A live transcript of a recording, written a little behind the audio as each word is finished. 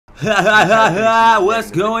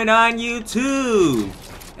What's going on, YouTube?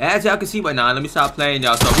 As y'all can see, but nah, let me stop playing,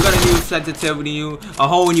 y'all. So we're gonna do sensitivity, a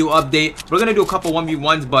whole new update. We're gonna do a couple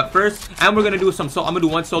 1v1s, but first, and we're gonna do some. I'm gonna do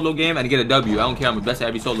one solo game and get a W. I don't care. I'm the best at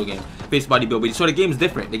every solo game. Face body build, but so the game's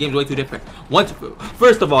different. The game's way too different.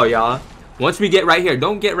 First of all, y'all, once we get right here,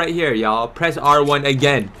 don't get right here, y'all. Press R1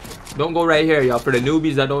 again. Don't go right here, y'all. For the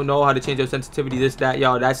newbies that don't know how to change their sensitivity, this, that,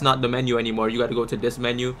 y'all, that's not the menu anymore. You got to go to this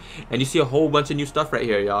menu, and you see a whole bunch of new stuff right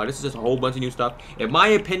here, y'all. This is just a whole bunch of new stuff. In my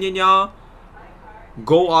opinion, y'all,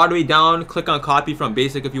 go all the way down, click on copy from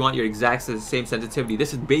basic if you want your exact same sensitivity.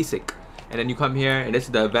 This is basic. And then you come here, and this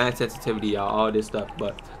is the advanced sensitivity, y'all, all this stuff.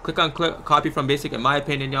 But click on copy from basic, in my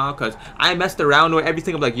opinion, y'all, because I messed around with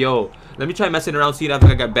everything. I'm like, yo, let me try messing around, see if I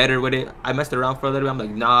can get better with it. I messed around for a little bit. I'm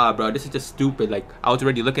like, nah, bro, this is just stupid. Like, I was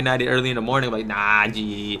already looking at it early in the morning. I'm like, nah,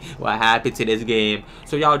 gee, what happened to this game?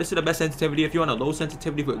 So, y'all, this is the best sensitivity. If you want a low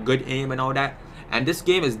sensitivity with good aim and all that. And this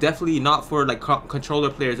game is definitely not for like controller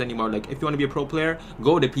players anymore. Like if you want to be a pro player,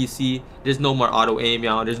 go to PC. There's no more auto aim,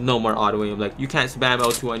 y'all. There's no more auto aim. Like you can't spam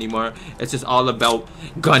L2 anymore. It's just all about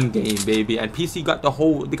gun game, baby. And PC got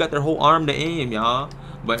they got their whole arm to aim, y'all.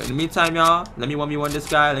 But in the meantime, y'all, let me 1v1 this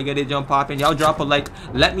guy. Let get it jump popping. Y'all drop a like.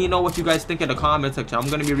 Let me know what you guys think in the comment section. I'm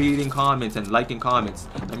gonna be reading comments and liking comments.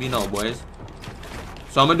 Let me know, boys.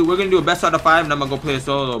 So we're gonna do a best out of 5, and I'm gonna go play a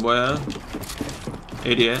solo, boy.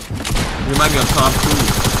 Idiot. You remind me of Tom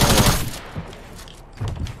Cruise.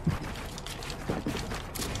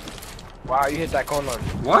 Wow, you hit that corner.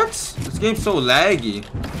 What? This game's so laggy.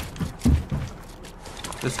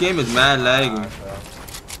 This game is mad laggy.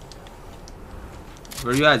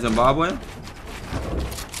 Where you at, Zimbabwe?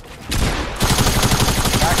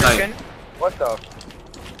 Like, what the?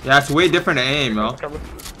 Yeah, it's way different to aim, yo.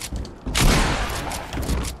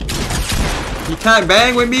 You can't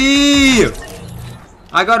bang with me!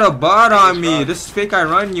 I got a bot on me. This is fake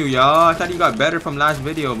iRunYu, y'all. I thought he got better from last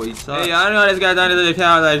video, but he sucks. Hey, I don't know this guy's on the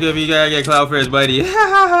account. Like, if you gotta get clout first, buddy.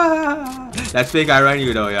 That's fake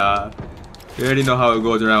iRunYu, though, y'all. You already know how it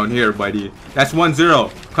goes around here, buddy. That's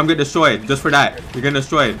 1-0. Come get destroyed. Just for that. You're getting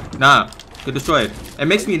destroyed. Nah. Get destroyed. It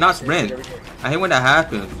makes me not sprint. I hate when that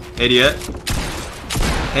happens. Idiot.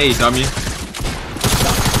 Hey, dummy.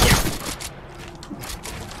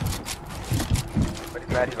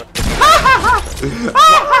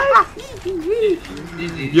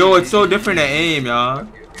 Yo, it's so different to aim, y'all.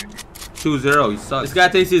 2-0, he sucks. This guy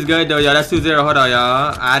thinks he's good though, y'all. That's 2-0. Hold on,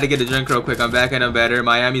 y'all. I had to get a drink real quick. I'm back and I'm better.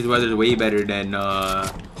 Miami's weather is way better than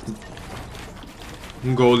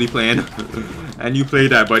goalie playing. And you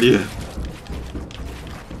played that, buddy.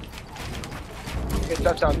 Good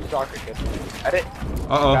touchdown, soccer kid. Edit.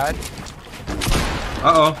 Uh-oh.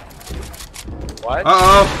 Uh-oh. What?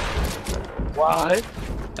 Uh-oh. What?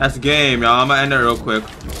 That's game, y'all. I'm gonna end it real quick.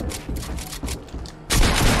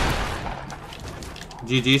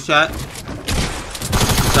 GG shot.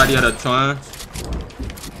 Thought he had a chance.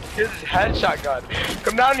 His headshot gun.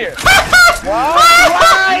 Come down here.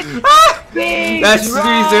 What? That's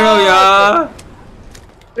 3-0, y'all.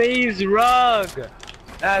 Phase rug.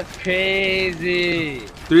 That's crazy.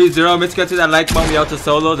 3-0. Let's get to that like button. We out to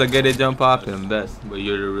solos. I get it jump off him. Best. But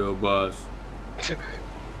you're the real boss.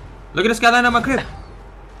 Look at this guy lying on my crib.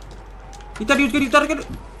 He thought he was good. He thought he was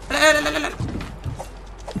good.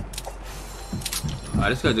 Oh,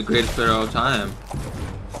 this guy's the greatest player of all time.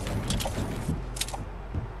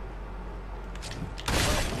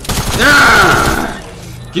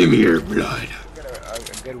 Ah! Give me your blood. A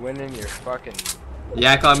good win in your fucking.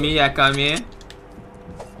 Yak on me, yak on me.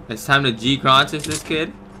 It's time to G Grantis this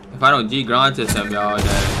kid. If I don't G Grantis him, y'all,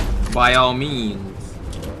 then by all means,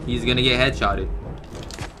 he's gonna get headshotted.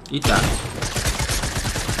 Eat that.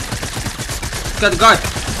 Got the guard.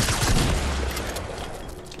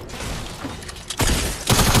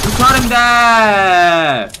 Who taught him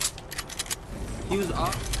that? He was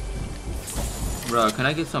off. Bro, can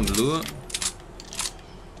I get some loot?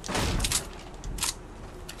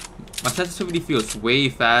 My sensitivity feels way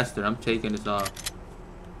faster. I'm taking this off.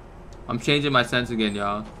 I'm changing my sense again,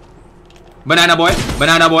 y'all. Banana boy.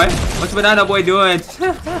 Banana boy. What's banana boy doing?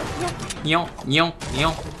 Yo, yo,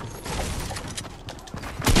 yo.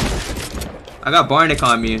 I got Barnick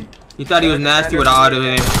on me. He thought he was nasty with auto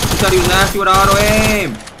aim. He thought he was nasty with auto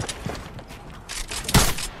aim.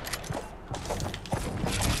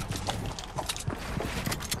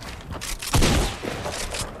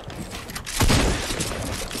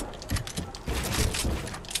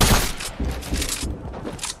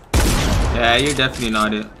 Yeah, you're definitely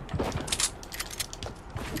not it.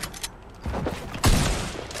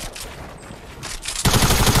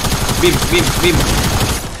 Beam, beam, beam.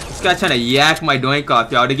 This guy trying to yak my doink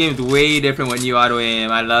off, y'all. The game's way different when you auto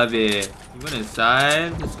aim. I love it. He went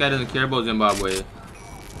inside. This guy doesn't care about Zimbabwe.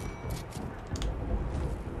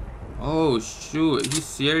 Oh shoot, he's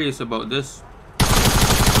serious about this.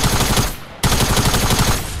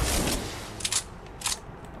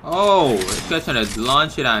 Oh, this guy's trying to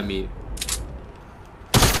launch it at me.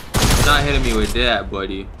 He's not hitting me with that,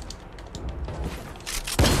 buddy.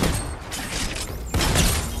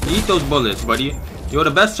 Eat those bullets, buddy. Yo, the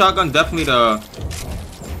best shotgun definitely the...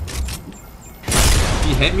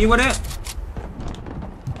 He hit me with it?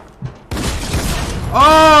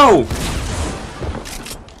 Oh!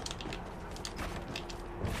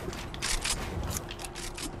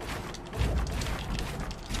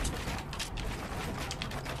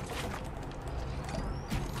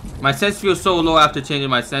 My sense feels so low after changing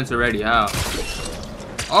my sense already. How?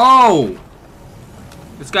 Oh!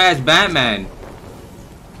 This guy has Batman.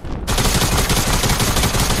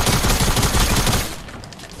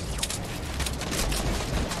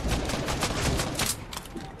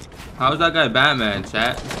 How's that guy Batman,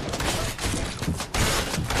 chat?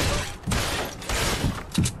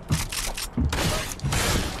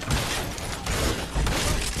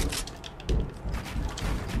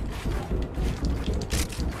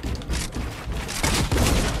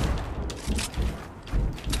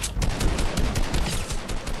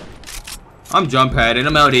 I'm jump padding.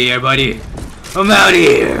 I'm out of here, buddy. I'm out of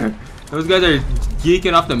here. Those guys are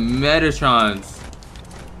geeking off the Metatrons.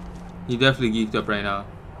 He definitely geeked up right now.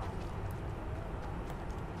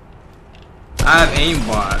 I have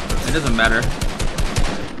aimbot. It doesn't matter.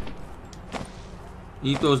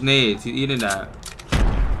 Eat those nades. He's eating that.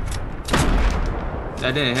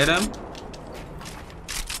 That didn't hit him.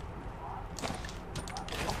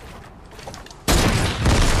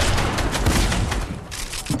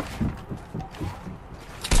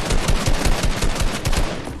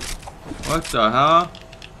 What the hell?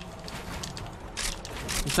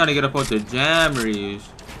 He's trying to get up out the jammeries.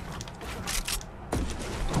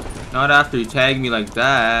 Not after he tagged me like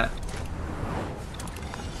that.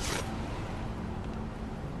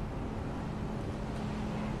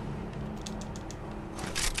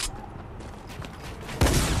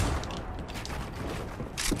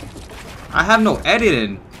 I have no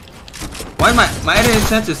editing. Why my editing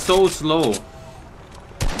sense is so slow?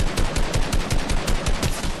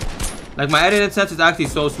 Like my editing sense is actually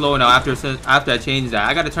so slow now after I changed that.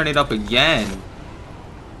 I gotta turn it up again.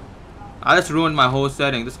 I just ruined my whole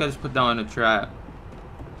setting. This guy just put down a trap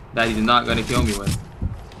that he's not gonna kill me with.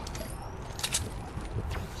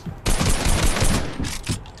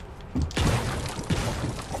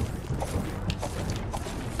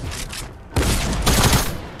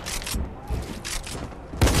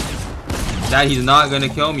 That he's not gonna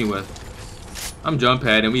kill me with. I'm jump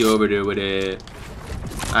heading. We over there with it.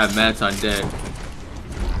 I have mats on deck.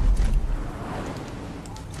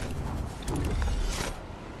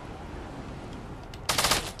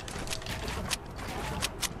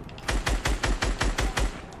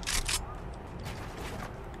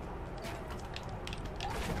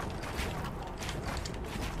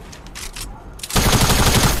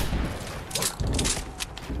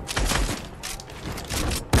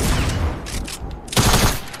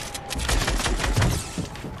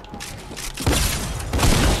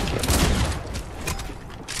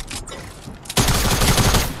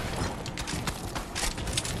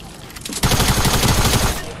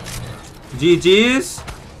 GG's.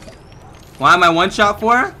 Why am I one shot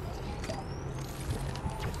for?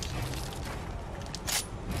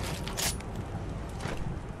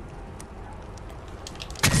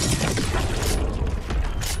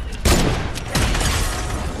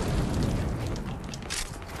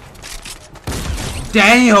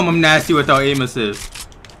 Damn, I'm nasty without aim assist.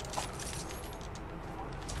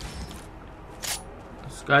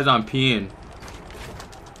 This guy's on peeing.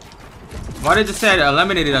 Why did it say I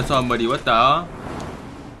eliminated on somebody? What the hell?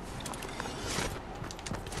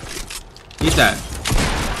 Eat that.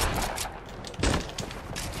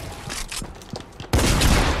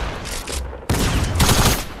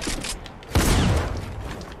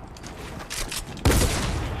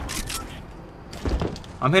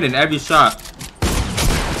 I'm hitting every shot.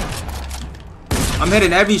 I'm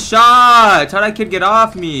hitting every shot. How'd that kid get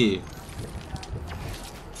off me?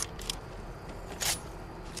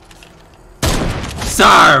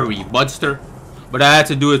 Sorry, Budster. But I had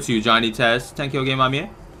to do it to you, Johnny Test. 10 kill game on me.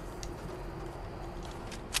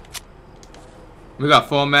 We got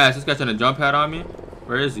full mass. This guy's trying to jump pad on me.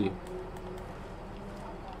 Where is he?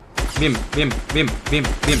 Bim, bim, bim, bim,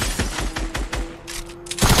 bim.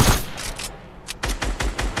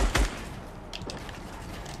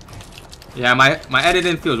 Yeah, my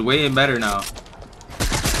editing feels way better now.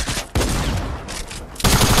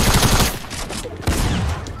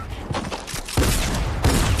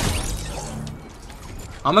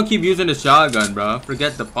 I'm gonna keep using the shotgun, bro.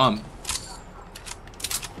 Forget the pump.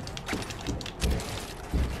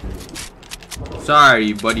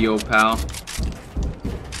 Sorry, buddy, old pal.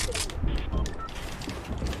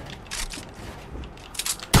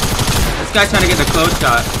 This guy trying to get the close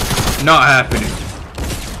shot. Not happening.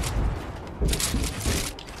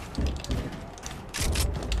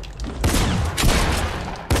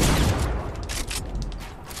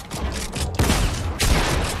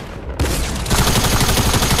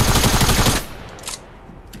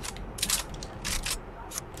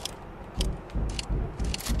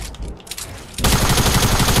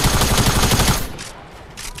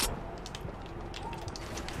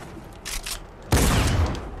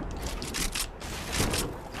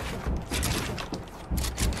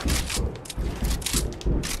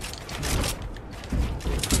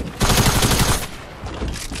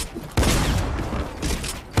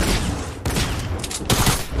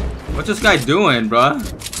 What's this guy doing, bruh?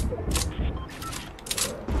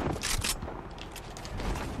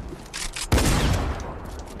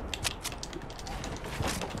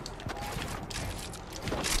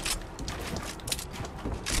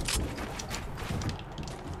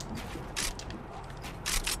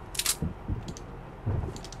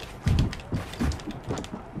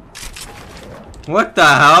 What the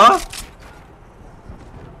hell?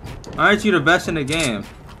 Aren't you the best in the game?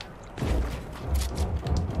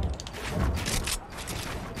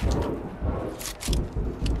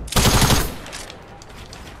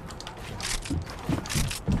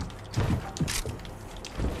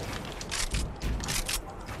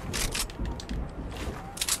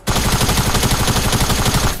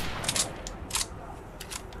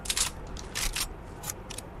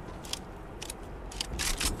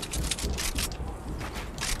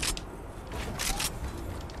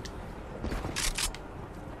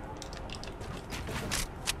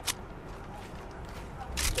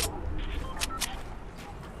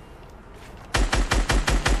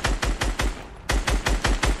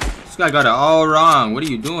 This guy got it all wrong. What are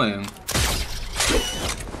you doing?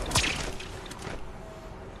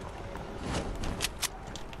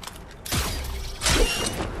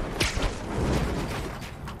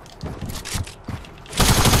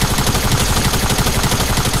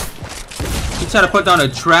 He tried to put down a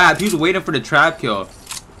trap. He was waiting for the trap kill.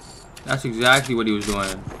 That's exactly what he was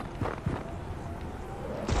doing.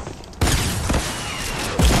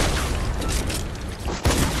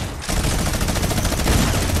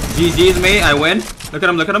 GG's, mate. I win. Look at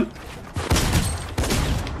him. Look at him.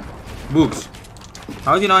 Books.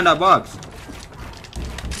 How is he not in that box?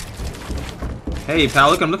 Hey,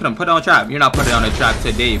 pal. Look at him. Look at him. Put down a trap. You're not putting down a trap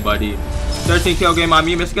today, buddy. 13 kill game on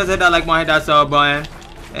me. Miss, guys, hit that like button, hit that sub button.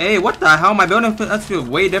 Hey, what the hell? My building that's feel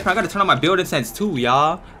way different. I gotta turn on my building sense too,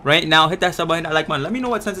 y'all. Right now, hit that sub button, hit that like button. Let me know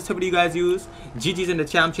what sensitivity you guys use. GG's in the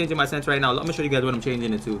chat. I'm changing my sense right now. Let me show you guys what I'm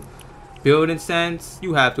changing it to. Building sense,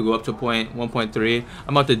 you have to go up to 1.3.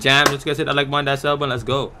 I'm about to jam. Just guys hit that like button, that sub button. Let's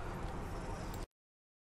go.